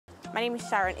My name is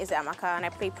Sharon Ezeamaka and I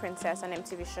play Princess on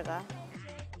MTV Shuga.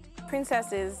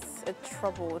 Princess is a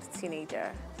troubled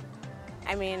teenager.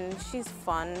 I mean, she's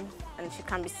fun and she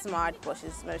can be smart, but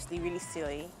she's mostly really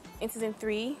silly. In season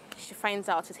 3, she finds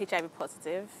out she's HIV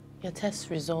positive. Your test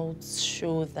results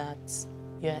show that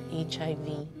you're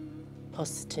HIV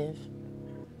positive.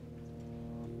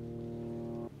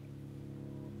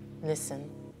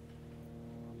 Listen,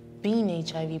 being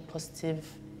HIV positive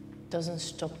doesn't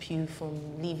stop you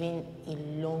from living a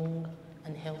long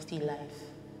and healthy life.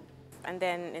 And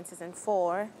then in season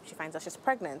 4, she finds out she's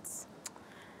pregnant.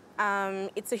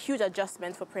 It's a huge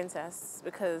adjustment for Princess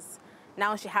because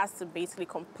now she has to basically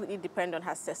completely depend on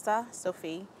her sister,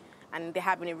 Sophie, and they're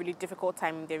having a really difficult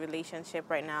time in their relationship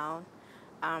right now.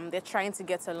 They're trying to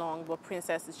get along, but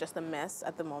Princess is just a mess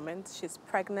at the moment. She's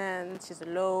pregnant, she's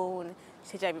alone,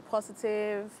 she's HIV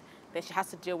positive, then she has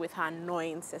to deal with her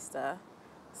annoying sister.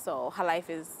 So her life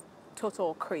is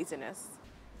total craziness.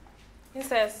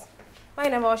 Princess, why you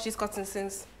never washed this cotton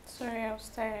since? Sorry, I was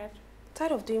tired.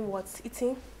 Tired of doing what?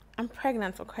 Eating? I'm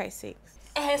pregnant, for Christ's sake.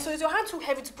 So is your hand too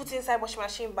heavy to put inside washing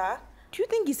machine bar? Do you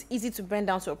think it's easy to bend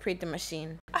down to operate the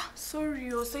machine? Sorry,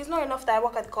 so it's not enough that I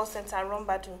work at the call center and run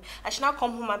bathroom. I should now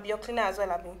come home and be your cleaner as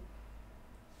well, Abi.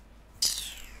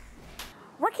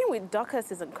 Working with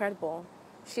Dorcas is incredible.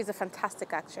 She's a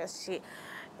fantastic actress.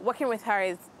 Working with her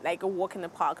is like a walk in the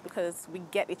park because we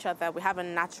get each other. We have a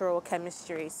natural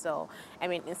chemistry. So, I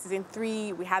mean, in season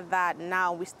 3, we had that.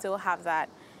 Now we still have that.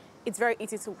 It's very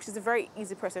easy she's a very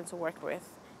easy person to work with.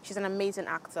 She's an amazing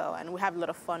actor, and we have a lot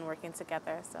of fun working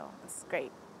together, so it's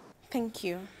great. Thank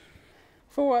you.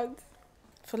 For what?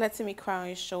 For letting me cry on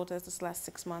your shoulders this last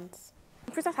 6 months.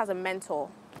 Princess has a mentor,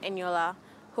 Eniola,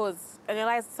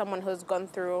 Eniola is someone who's gone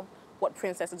through what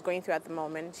Princess is going through at the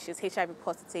moment. She's HIV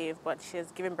positive, but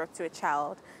she's given birth to a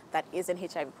child that isn't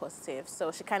HIV positive,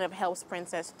 so she kind of helps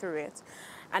Princess through it.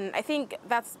 And I think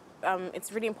that's,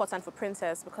 it's really important for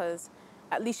Princess because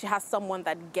at least she has someone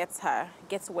that gets her,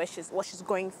 gets what she's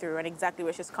going through and exactly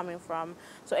where she's coming from.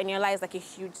 So Eniola is like a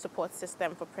huge support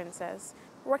system for Princess.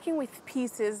 Working with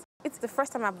Pieces, it's the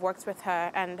first time I've worked with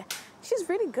her and she's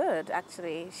really good,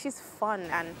 actually. She's fun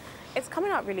and it's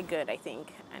coming out really good, I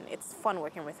think. And it's fun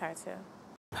working with her too.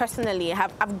 Personally,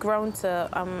 I've grown to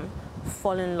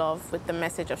fall in love with the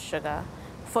message of Shuga.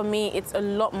 For me, it's a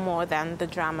lot more than the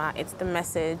drama. It's the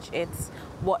message, it's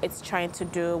what it's trying to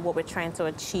do, what we're trying to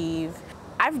achieve.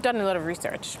 I've done a lot of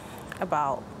research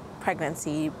about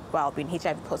pregnancy while being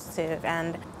HIV positive,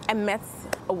 and I met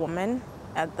a woman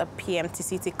at the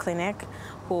PMTCT clinic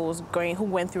who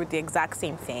went through the exact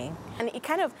same thing. And it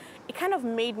kind of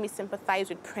made me sympathize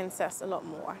with Princess a lot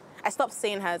more. I stopped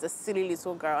seeing her as a silly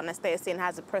little girl and I started seeing her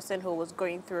as a person who was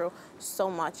going through so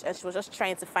much and she was just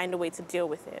trying to find a way to deal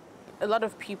with it. A lot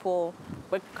of people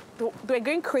were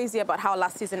going crazy about how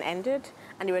last season ended,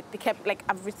 and they kept like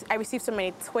I received so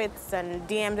many tweets and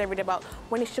DMs every day about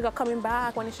when is Shuga coming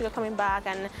back, when is Shuga coming back,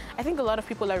 and I think a lot of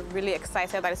people are really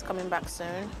excited that it's coming back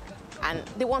soon, and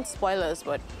they want spoilers,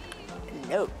 but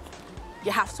no,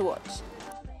 you have to watch.